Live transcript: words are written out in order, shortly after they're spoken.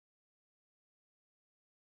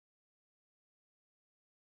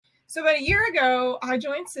So about a year ago, I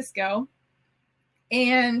joined Cisco,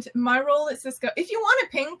 and my role at Cisco, if you want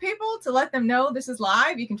to ping people to let them know this is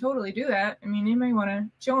live, you can totally do that. I mean, you may want to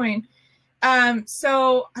join.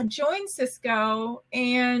 So I joined Cisco,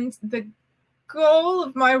 and the goal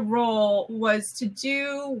of my role was to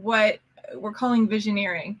do what we're calling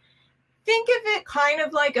visioneering. Think of it kind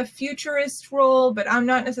of like a futurist role, but I'm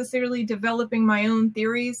not necessarily developing my own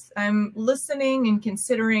theories. I'm listening and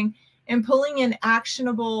considering and pulling in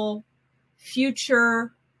actionable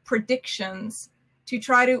future predictions to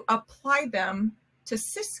try to apply them to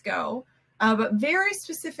Cisco, but very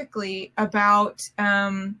specifically about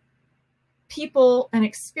people and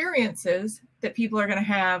experiences that people are going to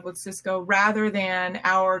have with Cisco rather than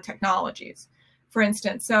our technologies, for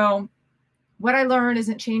instance. So what I learned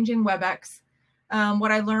isn't changing WebEx.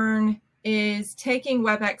 What I learned is taking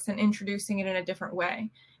WebEx and introducing it in a different way.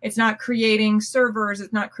 It's not creating servers,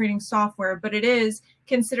 it's not creating software, but it is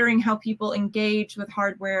considering how people engage with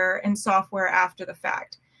hardware and software after the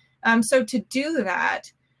fact. So to do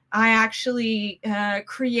that, I actually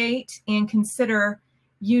create and consider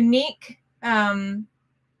unique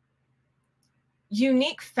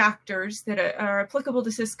factors that are applicable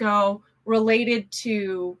to Cisco related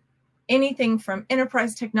to anything from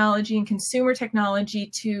enterprise technology and consumer technology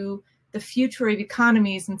to the future of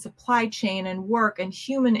economies and supply chain and work and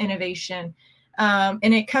human innovation.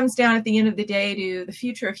 And it comes down at the end of the day to the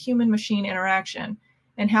future of human-machine interaction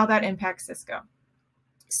and how that impacts Cisco.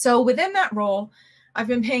 So within that role, I've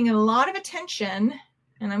been paying a lot of attention,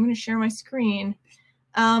 and I'm going to share my screen,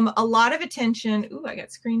 a lot of attention. Ooh, I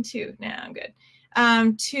got screen two. Nah, I'm good.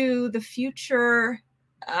 To the future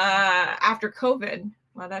after COVID.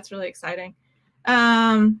 Wow, that's really exciting.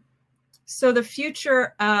 So the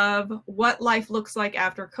future of what life looks like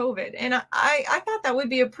after COVID. And I thought that would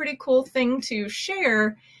be a pretty cool thing to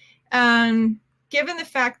share, given the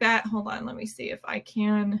fact that, hold on, let me see if I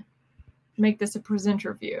can make this a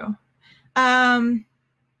presenter view. Yeah.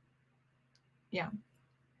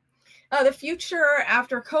 The future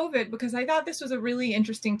after COVID, because I thought this was a really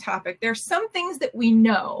interesting topic. There's some things that we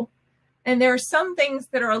know, and there are some things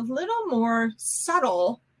that are a little more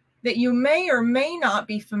subtle that you may or may not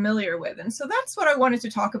be familiar with. And so that's what I wanted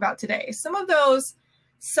to talk about today. Some of those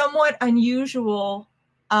somewhat unusual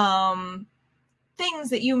things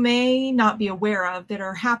that you may not be aware of that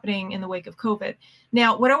are happening in the wake of COVID.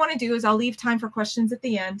 Now, what I want to do is I'll leave time for questions at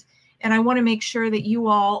the end, and I want to make sure that you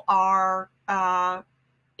all are,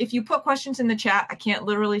 if you put questions in the chat, I can't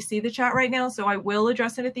literally see the chat right now, so I will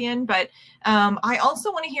address it at the end. But I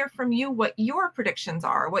also want to hear from you what your predictions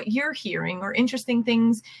are, what you're hearing, or interesting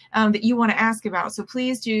things that you want to ask about. So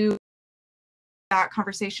please do that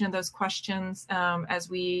conversation and those questions as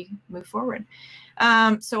we move forward.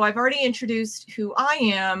 So I've already introduced who I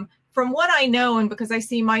am. From what I know, and because I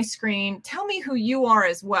see my screen, tell me who you are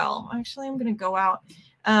as well. Actually, I'm going to go out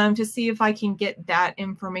to see if I can get that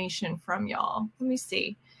information from y'all. Let me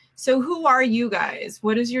see. So who are you guys?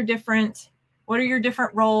 What are your different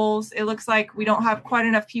roles? It looks like we don't have quite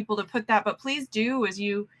enough people to put that, but please do as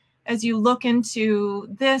you look into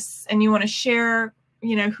this and you want to share,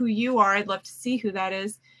 who you are. I'd love to see who that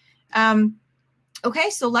is. Okay,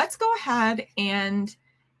 so let's go ahead and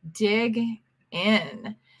dig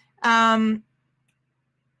in.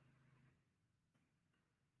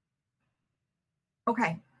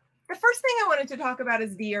 Okay, the first thing I wanted to talk about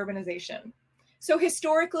is deurbanization. So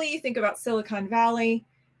historically, you think about Silicon Valley,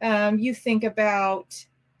 you think about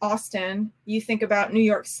Austin, you think about New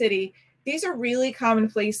York City. These are really common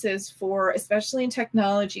places for, especially in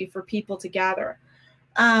technology, for people to gather.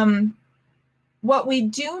 What we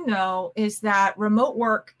do know is that remote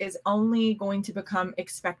work is only going to become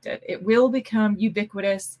expected. It will become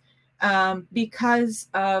ubiquitous because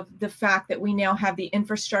of the fact that we now have the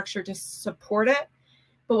infrastructure to support it.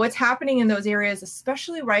 But what's happening in those areas,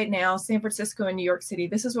 especially right now, San Francisco and New York City,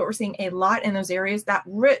 this is what we're seeing a lot in those areas. That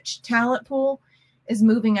rich talent pool is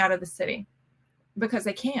moving out of the city because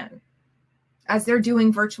they can. As they're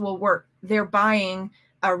doing virtual work, they're buying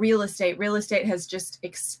real estate. Real estate has just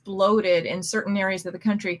exploded in certain areas of the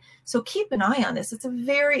country. So keep an eye on this.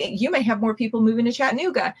 You may have more people moving to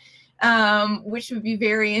Chattanooga, which would be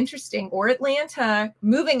very interesting, or Atlanta,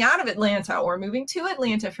 moving out of Atlanta or moving to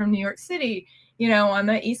Atlanta from New York City, on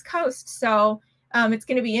the East Coast. So it's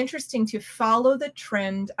going to be interesting to follow the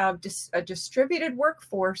trend of a distributed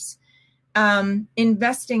workforce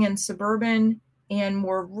investing in suburban and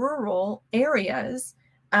more rural areas,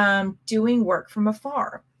 doing work from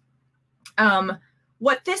afar.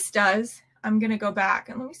 What this does, I'm going to go back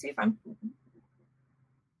and let me see if I'll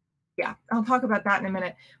talk about that in a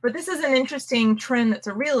minute. But this is an interesting trend that's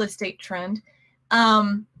a real estate trend.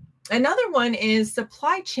 Another one is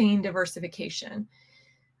supply chain diversification.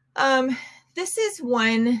 This is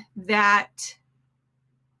one that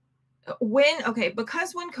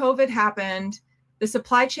because when COVID happened, the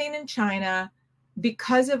supply chain in China,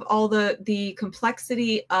 because of all the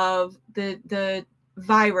complexity of the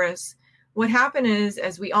virus, what happened is,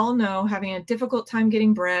 as we all know, having a difficult time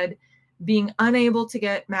getting bread, being unable to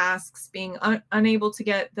get masks, being unable to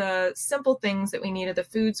get the simple things that we needed, the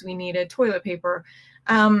foods we needed, toilet paper.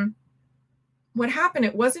 What happened,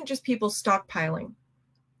 it wasn't just people stockpiling,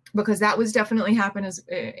 because that was definitely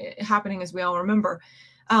happening as we all remember.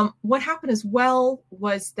 What happened as well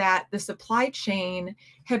was that the supply chain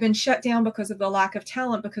had been shut down because of the lack of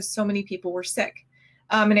talent, because so many people were sick.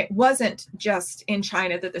 And it wasn't just in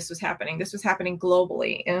China that this was happening. This was happening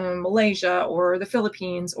globally in Malaysia or the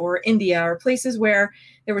Philippines or India, or places where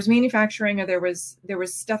there was manufacturing, or there was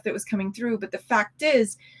stuff that was coming through. But the fact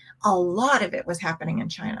is, a lot of it was happening in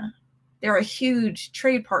China. They're a huge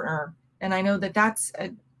trade partner. And I know that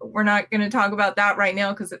we're not going to talk about that right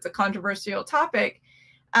now because it's a controversial topic.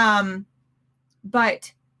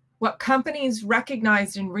 But what companies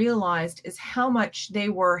recognized and realized is how much they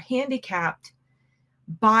were handicapped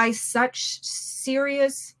by such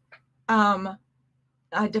serious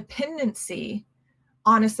dependency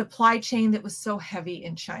on a supply chain that was so heavy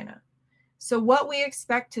in China. So what we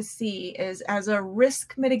expect to see is, as a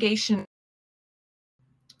risk mitigation,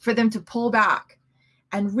 for them to pull back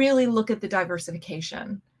and really look at the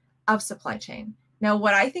diversification of supply chain. Now,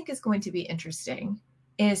 what I think is going to be interesting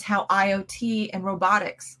is how IoT and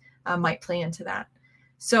robotics might play into that.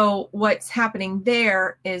 So what's happening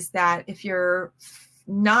there is that, if you're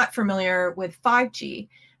not familiar with 5G,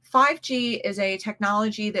 5G is a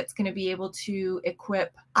technology that's going to be able to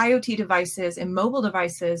equip IoT devices and mobile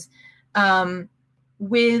devices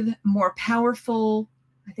with more powerful,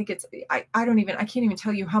 I can't even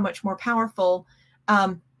tell you how much more powerful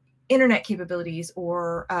internet capabilities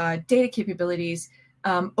or data capabilities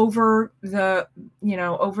over the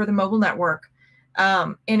mobile network.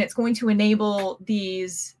 And it's going to enable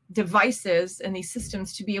these devices and these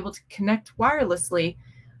systems to be able to connect wirelessly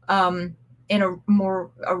in a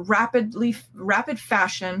rapid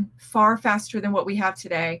fashion, far faster than what we have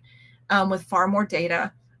today, with far more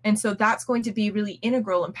data. And so that's going to be really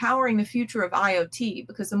integral, empowering the future of IoT,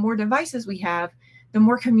 because the more devices we have, the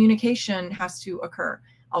more communication has to occur.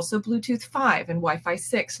 Also, Bluetooth 5 and Wi-Fi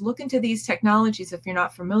 6. Look into these technologies if you're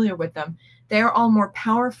not familiar with them. They are all more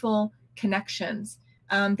powerful connections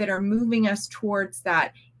that are moving us towards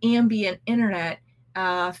that ambient internet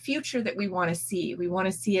future that we want to see. We want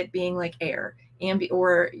to see it being like air,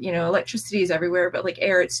 electricity is everywhere, but like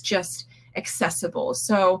air, it's just accessible.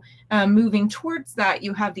 So moving towards that,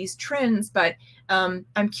 you have these trends, but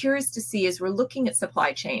I'm curious to see, as we're looking at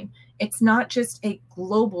supply chain, it's not just a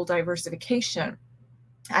global diversification.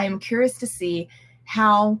 I am curious to see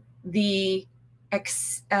how the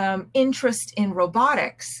interest in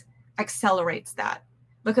robotics accelerates that,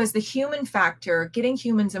 because the human factor, getting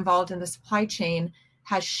humans involved in the supply chain,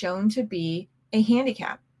 has shown to be a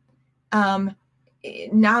handicap.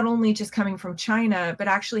 Not only just coming from China, but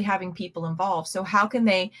actually having people involved. So how can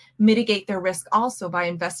they mitigate their risk also by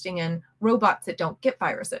investing in robots that don't get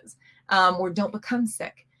viruses or don't become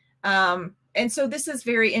sick? And so this is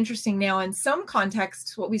very interesting. Now, in some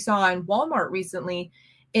contexts, what we saw in Walmart recently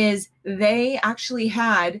is they actually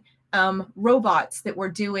had robots that were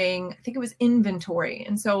doing, I think it was inventory.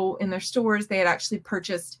 And so in their stores, they had actually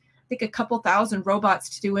purchased, I think, a couple thousand robots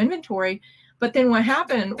to do inventory. But then what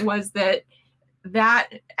happened was that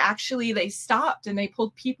actually they stopped and they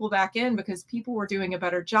pulled people back in because people were doing a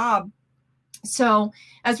better job. So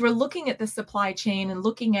as we're looking at the supply chain and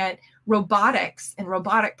looking at robotics and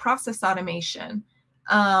robotic process automation,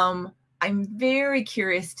 I'm very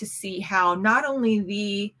curious to see how not only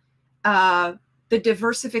the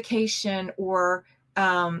diversification or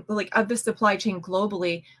of the supply chain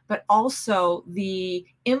globally, but also the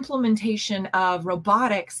implementation of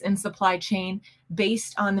robotics in supply chain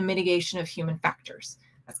based on the mitigation of human factors.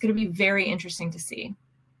 That's going to be very interesting to see.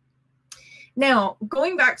 Now,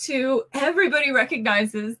 going back to, everybody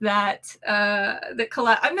recognizes that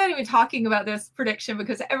I'm not even talking about this prediction,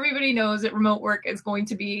 because everybody knows that remote work is going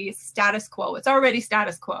to be status quo. It's already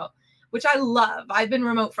status quo, which I love. I've been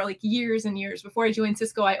remote for like years and years. Before I joined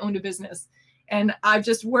Cisco, I owned a business and I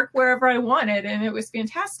just worked wherever I wanted, and it was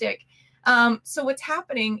fantastic. So what's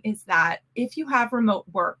happening is that if you have remote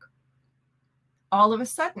work, all of a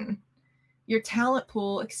sudden your talent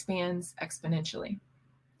pool expands exponentially.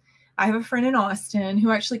 I have a friend in Austin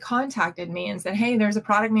who actually contacted me and said, hey, there's a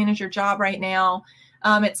product manager job right now.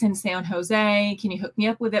 It's in San Jose. Can you hook me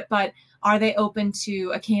up with it? But are they open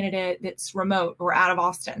to a candidate that's remote or out of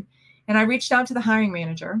Austin? And I reached out to the hiring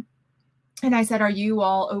manager and I said, are you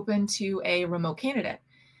all open to a remote candidate?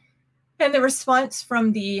 And the response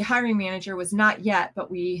from the hiring manager was not yet,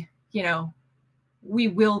 but we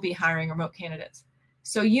will be hiring remote candidates.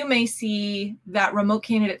 So you may see that remote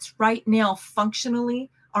candidates right now functionally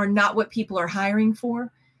are not what people are hiring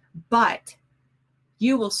for, but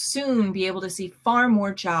you will soon be able to see far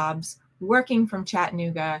more jobs working from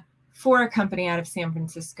Chattanooga for a company out of San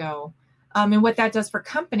Francisco. And what that does for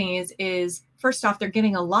companies is, first off, they're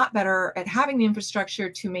getting a lot better at having the infrastructure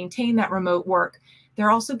to maintain that remote work. They're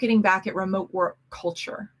also getting back at remote work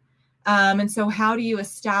culture. And so how do you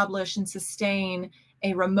establish and sustain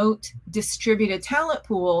a remote distributed talent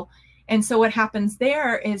pool? And so what happens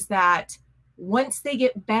there is that once they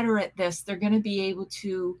get better at this, they're going to be able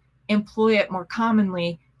to employ it more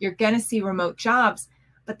commonly. You're going to see remote jobs.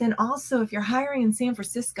 But then also, if you're hiring in San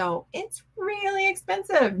Francisco, it's really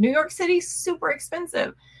expensive. New York City, super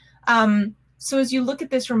expensive. So as you look at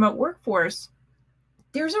this remote workforce,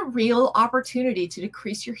 there's a real opportunity to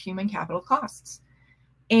decrease your human capital costs.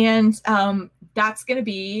 And that's going to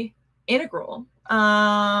be integral.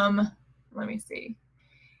 Let me see.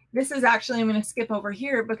 This is actually, I'm going to skip over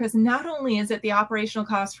here because not only is it the operational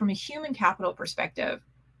cost from a human capital perspective,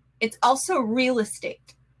 it's also real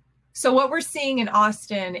estate. So what we're seeing in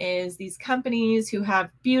Austin is these companies who have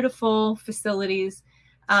beautiful facilities.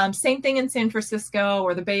 Same thing in San Francisco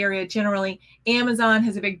or the Bay Area generally. Amazon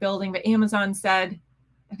has a big building, but Amazon said,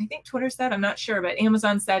 and I think Twitter said, I'm not sure, but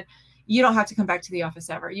Amazon said, you don't have to come back to the office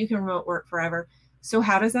ever. You can remote work forever. So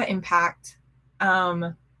how does that impact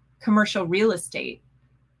commercial real estate?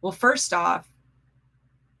 Well, first off,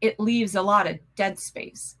 it leaves a lot of dead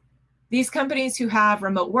space. These companies who have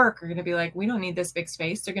remote work are going to be like, we don't need this big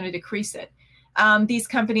space. They're going to decrease it. These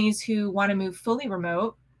companies who want to move fully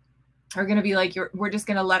remote are going to be like, we're just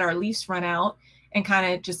going to let our lease run out and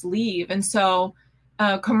kind of just leave. And so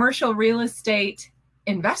commercial real estate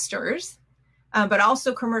investors, but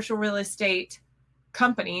also commercial real estate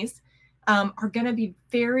companies are going to be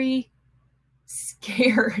very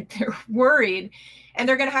scared. They're worried, and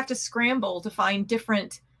they're going to have to scramble to find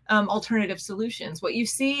different alternative solutions. What you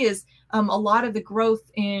see is a lot of the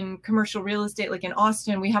growth in commercial real estate, like in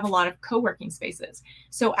Austin, we have a lot of co-working spaces.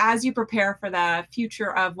 So as you prepare for the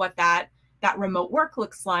future of what that remote work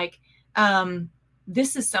looks like,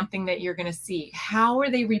 this is something that you're going to see. How are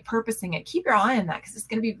they repurposing it? Keep your eye on that because it's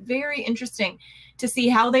going to be very interesting to see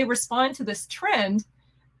how they respond to this trend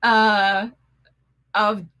of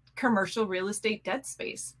commercial real estate dead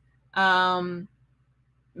space.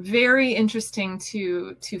 Very interesting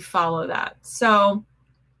to follow that. So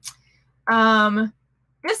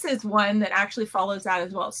this is one that actually follows that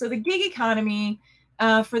as well. So the gig economy,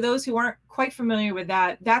 for those who aren't quite familiar with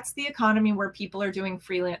that, that's the economy where people are doing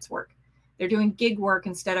freelance work. They're doing gig work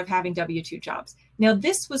instead of having W-2 jobs. Now,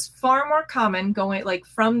 this was far more common going like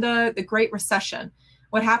from the Great Recession.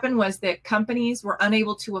 What happened was that companies were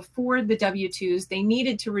unable to afford the W-2s. They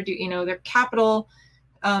needed to reduce, their capital,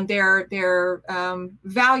 their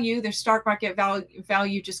value, their stock market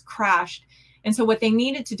value just crashed. And so what they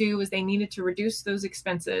needed to do was they needed to reduce those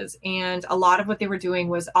expenses. And a lot of what they were doing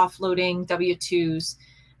was offloading W-2s.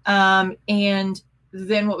 And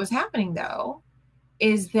then what was happening, though,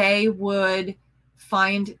 is they would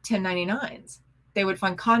find 1099s. They would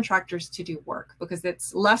find contractors to do work because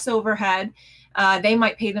it's less overhead. They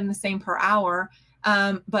might pay them the same per hour,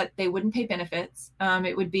 but they wouldn't pay benefits.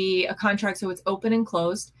 It would be a contract, so it's open and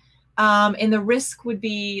closed. And the risk would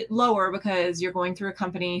be lower because you're going through a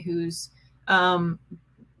company who's finding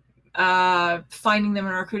them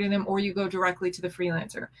and recruiting them, or you go directly to the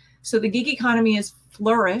freelancer. So the gig economy has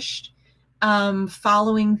flourished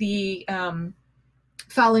following the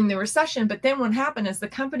recession. But then what happened is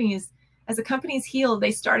as the companies healed,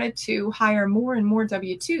 they started to hire more and more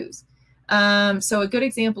W-2s. So a good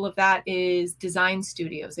example of that is design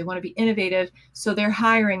studios. They want to be innovative. So they're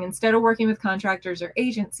hiring, instead of working with contractors or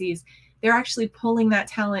agencies, they're actually pulling that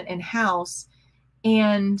talent in-house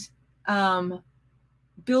and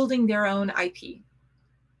building their own IP.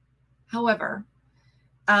 However,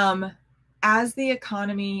 as the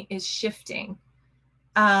economy is shifting,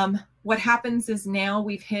 what happens is now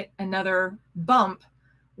we've hit another bump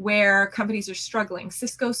where companies are struggling.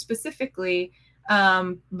 Cisco specifically,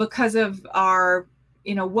 because of our,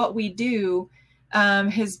 what we do,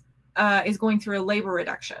 is going through a labor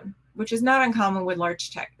reduction, which is not uncommon with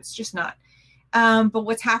large tech. It's just not. But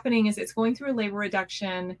what's happening is it's going through a labor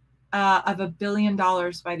reduction of $1 billion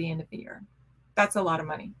by the end of the year. That's a lot of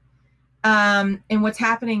money. And what's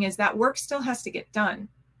happening is that work still has to get done.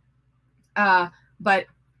 But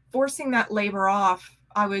forcing that labor off,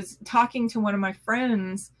 I was talking to one of my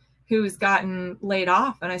friends who's gotten laid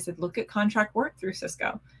off, and I said, look at contract work through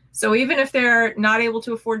Cisco. So even if they're not able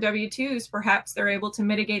to afford W-2s, perhaps they're able to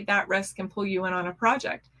mitigate that risk and pull you in on a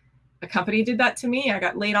project. A company did that to me. I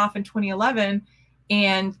got laid off in 2011,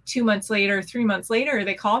 and 2 months later, 3 months later,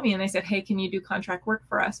 they called me and they said, hey, can you do contract work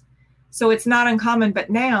for us? So it's not uncommon, but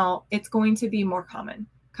now it's going to be more common.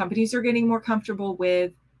 Companies are getting more comfortable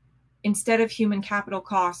with, instead of human capital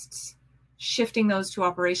costs, shifting those to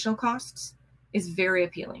operational costs is very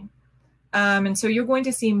appealing. And so you're going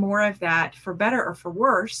to see more of that, for better or for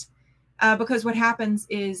worse, because what happens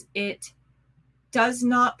is it does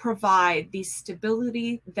not provide the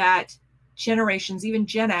stability that generations, even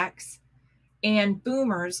Gen X and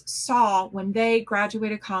boomers, saw when they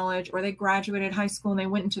graduated college or they graduated high school and they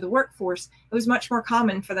went into the workforce. It was much more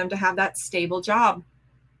common for them to have that stable job.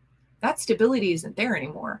 That stability isn't there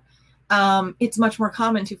anymore. It's much more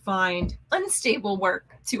common to find unstable work,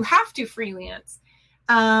 to have to freelance,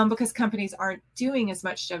 because companies aren't doing as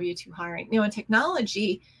much W-2 hiring. Now, in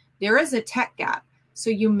technology, there is a tech gap. So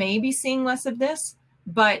you may be seeing less of this,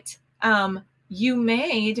 but you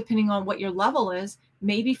may, depending on what your level is,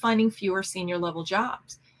 may be finding fewer senior level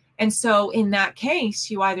jobs. And so in that case,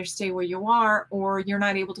 you either stay where you are, or you're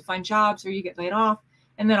not able to find jobs, or you get laid off,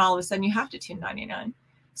 and then all of a sudden you have to 1099.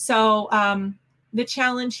 So the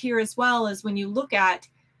challenge here as well is when you look at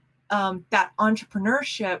that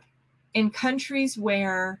entrepreneurship in countries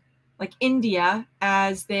where, like India,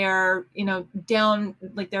 as they're, down,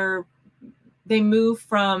 like they move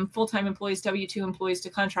from full-time employees, W-2 employees, to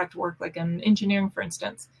contract work, like in engineering, for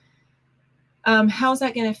instance. How's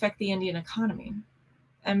that going to affect the Indian economy?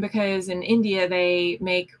 And because in India, they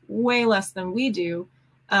make way less than we do.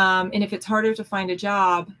 And if it's harder to find a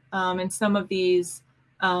job in some of these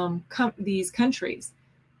countries,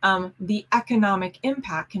 the economic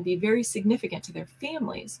impact can be very significant to their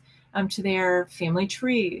families, to their family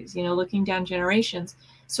trees, looking down generations.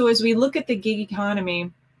 So as we look at the gig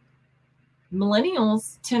economy,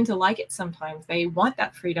 millennials tend to like it sometimes. They want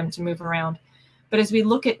that freedom to move around. But as we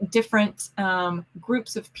look at different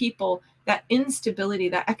groups of people, that instability,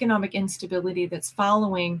 that economic instability that's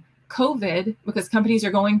following COVID, because companies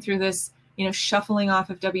are going through this, shuffling off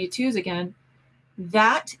of W-2s again,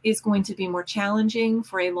 that is going to be more challenging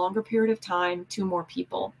for a longer period of time to more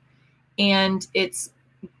people. And it's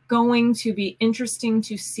going to be interesting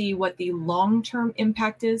to see what the long-term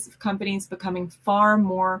impact is of companies becoming far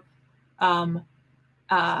more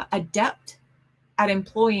adept at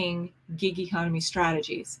employing gig economy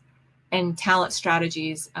strategies and talent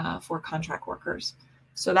strategies for contract workers.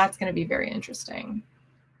 So that's going to be very interesting.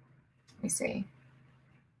 Let me see.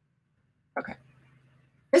 Okay.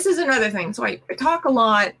 This is another thing. So I talk a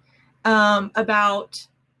lot about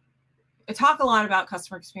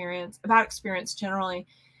customer experience, about experience generally.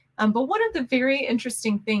 But one of the very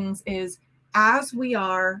interesting things is, as we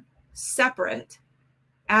are separate,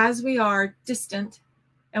 as we are distant,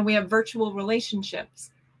 and we have virtual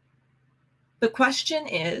relationships, the question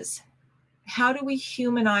is, how do we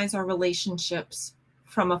humanize our relationships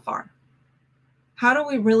from afar? How do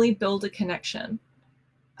we really build a connection?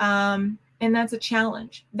 And that's a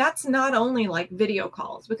challenge. That's not only like video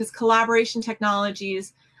calls, because collaboration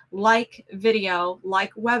technologies like video,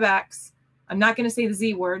 like WebEx, I'm not going to say the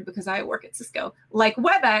Z word because I work at Cisco, like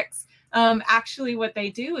WebEx, actually what they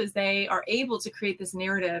do is they are able to create this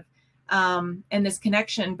narrative and this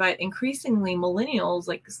connection. But increasingly, millennials,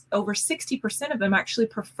 like over 60% of them, actually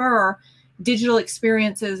prefer digital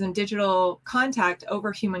experiences and digital contact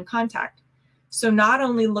over human contact. So not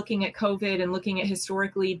only looking at COVID and looking at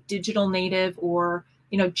historically digital native or,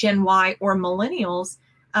 Gen Y or millennials,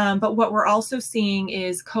 but what we're also seeing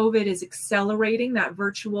is COVID is accelerating that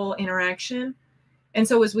virtual interaction. And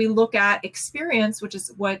so as we look at experience, which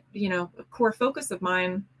is what, a core focus of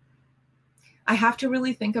mine, I have to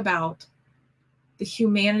really think about the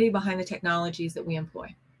humanity behind the technologies that we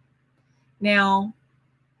employ. Now,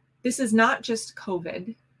 this is not just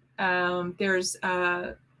COVID. There's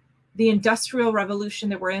the industrial revolution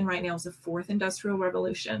that we're in right now is the fourth industrial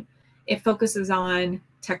revolution. It focuses on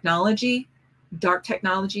technology, dark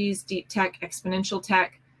technologies, deep tech, exponential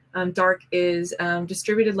tech. Dark is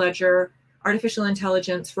distributed ledger, artificial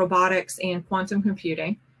intelligence, robotics, and quantum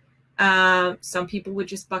computing. Some people would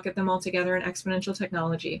just bucket them all together in exponential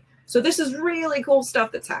technology. So this is really cool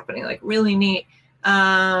stuff that's happening, like really neat.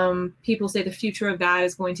 People say the future of that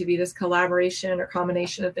is going to be this collaboration or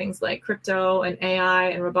combination of things like crypto and AI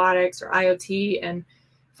and robotics or IoT and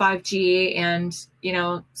 5G and,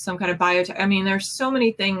 some kind of biotech. I mean, there's so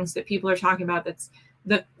many things that people are talking about. That's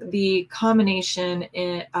the combination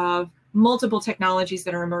of multiple technologies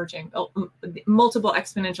that are emerging, multiple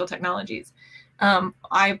exponential technologies.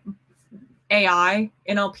 AI,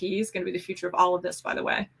 NLP is going to be the future of all of this, by the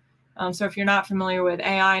way. So if you're not familiar with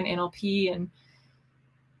AI and NLP, and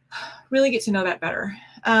really get to know that better.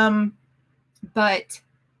 But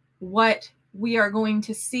what we are going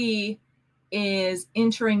to see is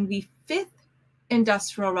entering the fifth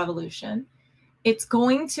industrial revolution. It's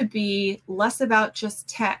going to be less about just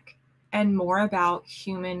tech and more about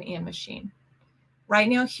human and machine. Right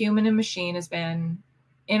now, human and machine has been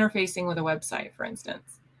interfacing with a website, for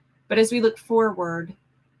instance. But as we look forward,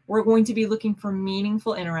 we're going to be looking for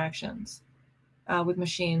meaningful interactions with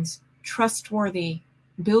machines, trustworthy,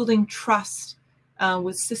 building trust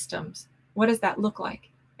with systems. What does that look like?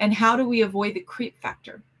 And how do we avoid the creep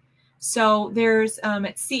factor? So there's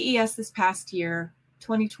at CES this past year,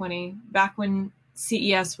 2020, back when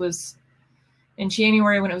CES was in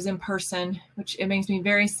January when it was in person, which it makes me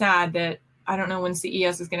very sad that I don't know when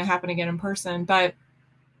CES is going to happen again in person, but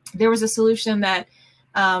there was a solution that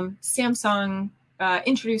Samsung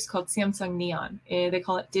introduced called Samsung Neon. They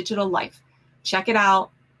call it Digital Life. Check it out.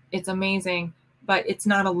 It's amazing, but it's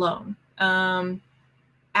not alone.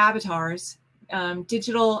 Avatars,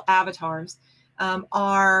 digital avatars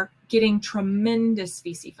are getting tremendous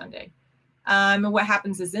VC funding. And what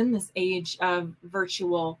happens is in this age of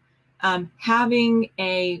virtual, having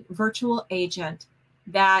a virtual agent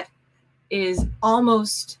that is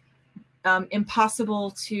almost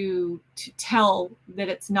impossible to tell that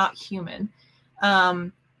it's not human.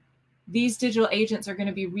 These digital agents are going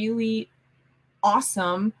to be really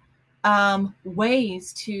awesome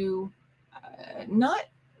ways to not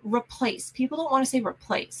replace. People don't want to say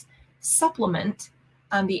replace, supplement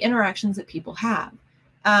the interactions that people have.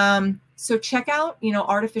 So check out,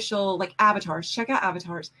 artificial like avatars. Check out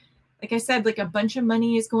avatars. Like I said, like a bunch of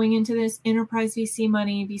money is going into this, enterprise VC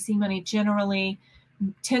money generally,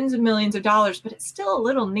 tens of millions of dollars, but it's still a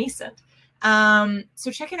little nascent.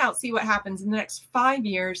 So check it out, see what happens in the next 5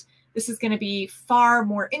 years. This is going to be far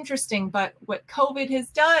more interesting, but what COVID has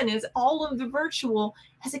done is all of the virtual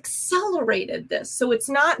has accelerated this. So it's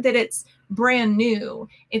not that it's brand new.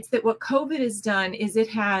 It's that what COVID has done is it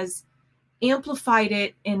has amplified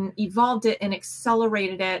it and evolved it and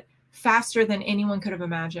accelerated it faster than anyone could have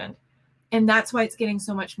imagined. And that's why it's getting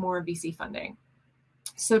so much more VC funding.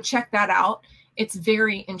 So check that out. It's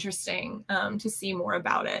very interesting to see more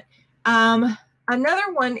about it.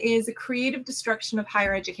 Another one is a creative destruction of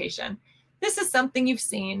higher education. This is something you've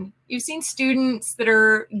seen. You've seen students that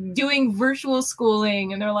are doing virtual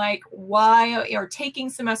schooling and they're like, why are taking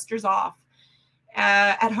semesters off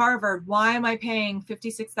at Harvard? Why am I paying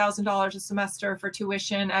 $56,000 a semester for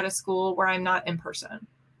tuition at a school where I'm not in person?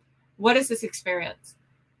 What is this experience?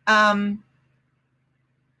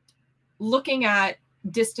 Looking at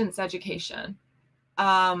distance education,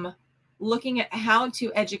 looking at how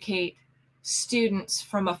to educate students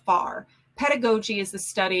from afar. Pedagogy is the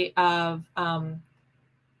study of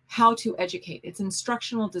how to educate. It's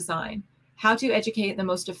instructional design, how to educate in the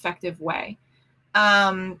most effective way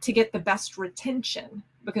to get the best retention,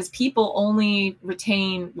 because people only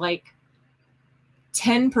retain like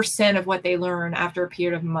 10% of what they learn after a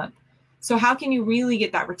period of a month. So how can you really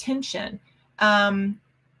get that retention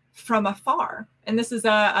from afar? And this is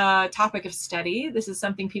a topic of study. This is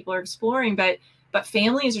something people are exploring, but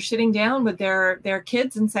families are sitting down with their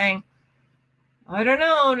kids and saying, I don't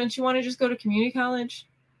know, don't you want to just go to community college?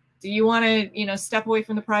 Do you want to, step away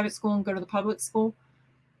from the private school and go to the public school?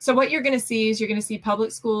 So what you're going to see is you're going to see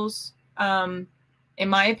public schools. In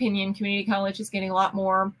my opinion, community college is getting a lot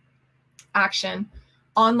more action.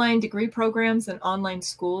 Online degree programs and online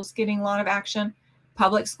schools getting a lot of action.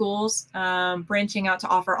 Public schools branching out to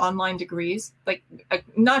offer online degrees, like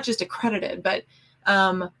not just accredited, but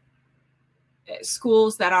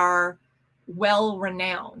schools that are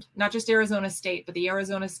well-renowned, not just Arizona State, but the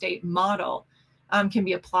Arizona State model can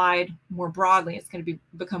be applied more broadly. It's going to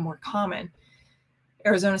become more common.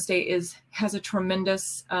 Arizona State has a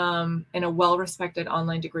tremendous and a well-respected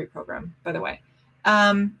online degree program, by the way.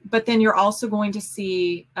 But then you're also going to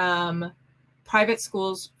see private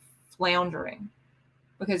schools floundering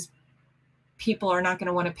because people are not going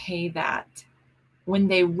to want to pay that when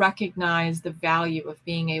they recognize the value of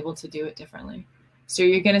being able to do it differently. So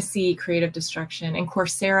you're going to see creative destruction. And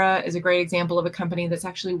Coursera is a great example of a company that's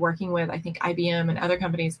actually working with, I think, IBM and other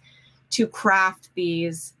companies to craft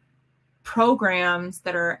these programs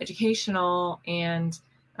that are educational and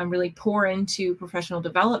really pour into professional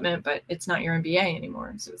development, but it's not your MBA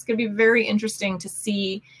anymore. So it's going to be very interesting to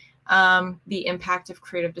see the impact of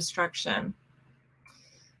creative destruction.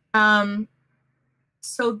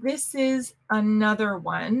 So this is another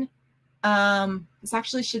one. This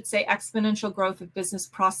actually should say exponential growth of business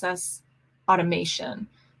process automation.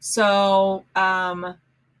 So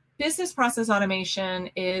business process automation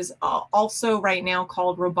is also right now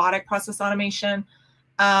called robotic process automation.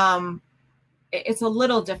 It's a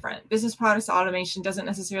little different. Business process automation doesn't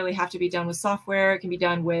necessarily have to be done with software. It can be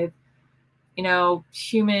done with, you know,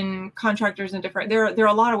 human contractors and different, there are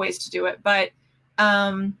a lot of ways to do it, but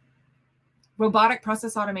robotic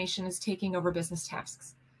process automation is taking over business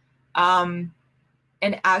tasks. And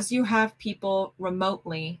as you have people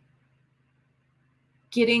remotely,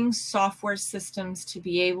 getting software systems to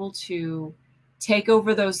be able to take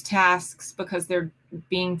over those tasks because they're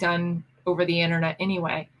being done over the internet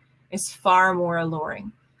anyway is far more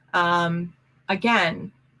alluring.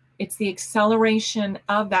 Again, it's the acceleration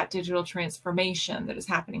of that digital transformation that is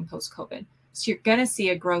happening post-COVID. So you're going to see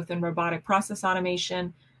a growth in robotic process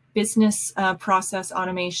automation, business process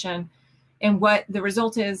automation. And what the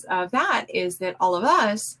result is of that is that all of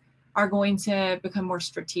us are going to become more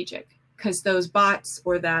strategic, because those bots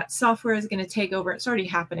or that software is going to take over. It's already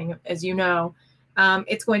happening, as you know.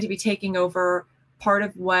 It's going to be taking over part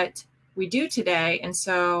of what we do today. And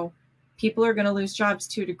so people are going to lose jobs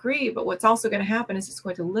to a degree, but what's also going to happen is it's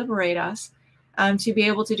going to liberate us to be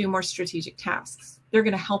able to do more strategic tasks. They're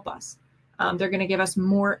going to help us. They're going to give us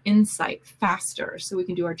more insight faster so we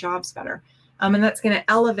can do our jobs better. And that's going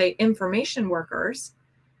to elevate information workers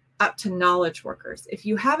up to knowledge workers. If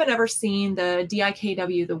you haven't ever seen the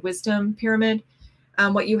DIKW, the wisdom pyramid,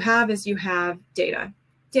 what you have is you have data.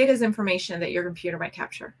 Data is information that your computer might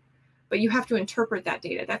capture, but you have to interpret that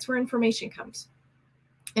data. That's where information comes.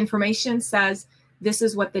 Information says, this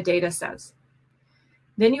is what the data says.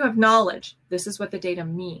 Then you have knowledge. This is what the data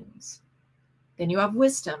means. Then you have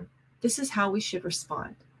wisdom. This is how we should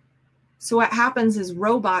respond. So what happens is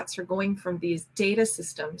robots are going from these data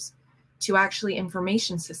systems to actually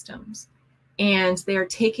information systems. And they are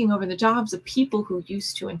taking over the jobs of people who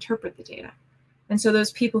used to interpret the data. And so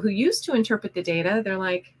those people who used to interpret the data, they're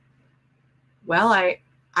like, well,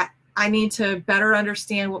 I need to better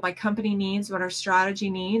understand what my company needs, what our strategy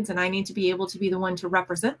needs, and I need to be able to be the one to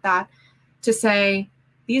represent that, to say,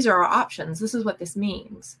 these are our options. This is what this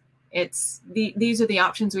means. These are the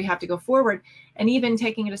options we have to go forward. And even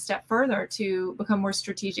taking it a step further to become more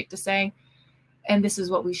strategic, to say, and this is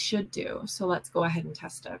what we should do. So let's go ahead and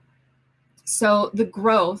test it. So the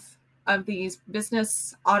growth of these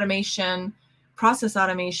business automation, process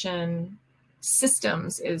automation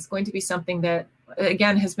systems is going to be something that,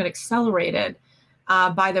 again, has been accelerated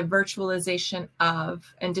by the virtualization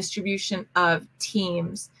of and distribution of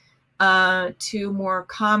teams to more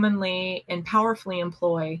commonly and powerfully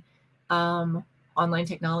employ online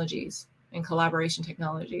technologies and collaboration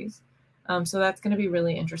technologies. So that's going to be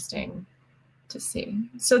really interesting to see.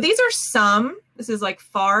 So these are some, this is like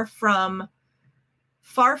far from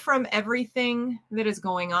everything that is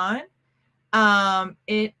going on.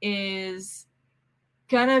 It is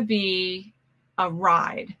gonna be a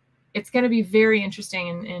ride. It's gonna be very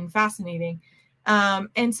interesting and fascinating.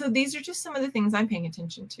 And so these are just some of the things I'm paying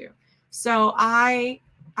attention to. So I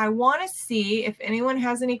want to see if anyone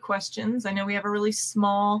has any questions. I know we have a really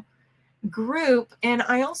small group, and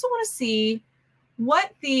I also want to see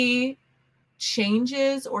what the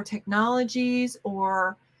changes or technologies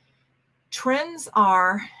or trends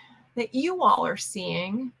are that you all are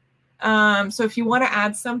seeing. So if you want to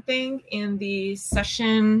add something in the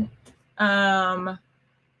session, the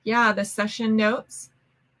session notes,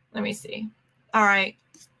 let me see. All right.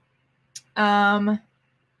 I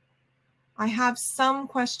have some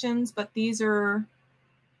questions, but these are,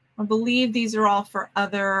 I believe these are all for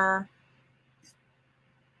other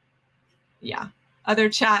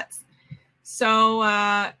chats. So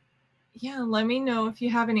let me know if you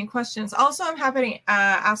have any questions. Also, I'm happy to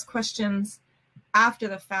ask questions after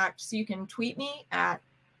the fact. So you can tweet me at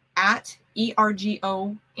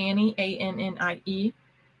ERGO Annie, ANNIE.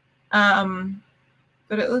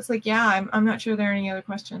 But it looks like, I'm not sure there are any other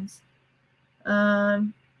questions.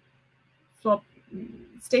 So I'll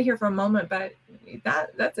stay here for a moment, but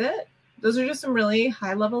that's it. Those are just some really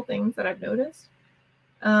high level things that I've noticed.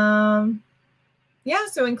 So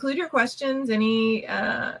include your questions, any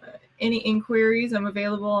inquiries. I'm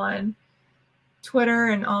available on Twitter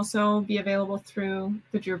and also be available through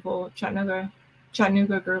the Drupal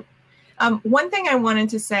Chattanooga group. One thing I wanted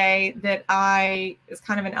to say that is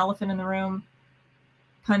kind of an elephant in the room,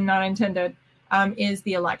 pun not intended, is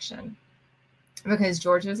the election. because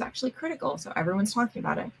Georgia is actually critical. So everyone's talking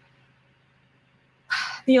about it.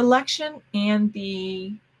 The election and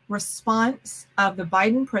the response of the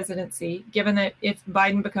Biden presidency, given that if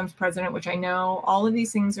Biden becomes president, which I know all of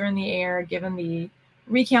these things are in the air, given the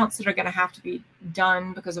recounts that are going to have to be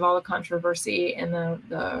done because of all the controversy and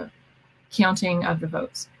the counting of the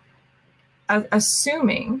votes.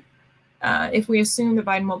 Assuming, if we assume that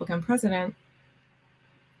Biden will become president,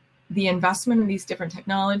 the investment in these different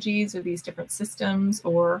technologies or these different systems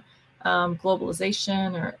or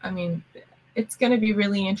globalization, or, I mean, it's going to be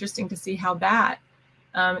really interesting to see how that,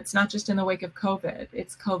 it's not just in the wake of COVID,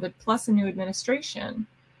 it's COVID plus a new administration,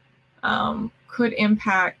 could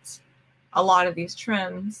impact a lot of these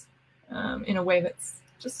trends in a way that's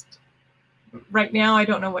just, right now, I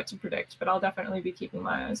don't know what to predict, but I'll definitely be keeping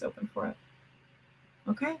my eyes open for it.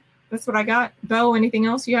 Okay, that's what I got. Bo, anything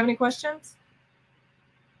else? You have any questions?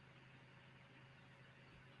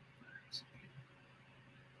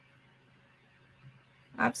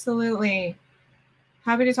 Absolutely.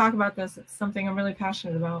 Happy to talk about this. It's something I'm really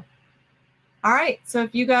passionate about. All right, so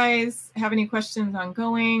if you guys have any questions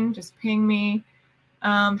ongoing, just ping me.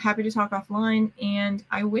 Happy to talk offline, and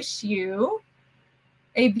I wish you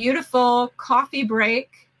a beautiful coffee break,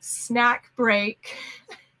 snack break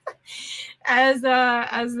as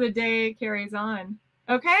the day carries on.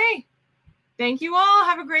 Okay, thank you all.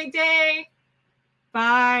 Have a great day.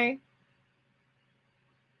 Bye.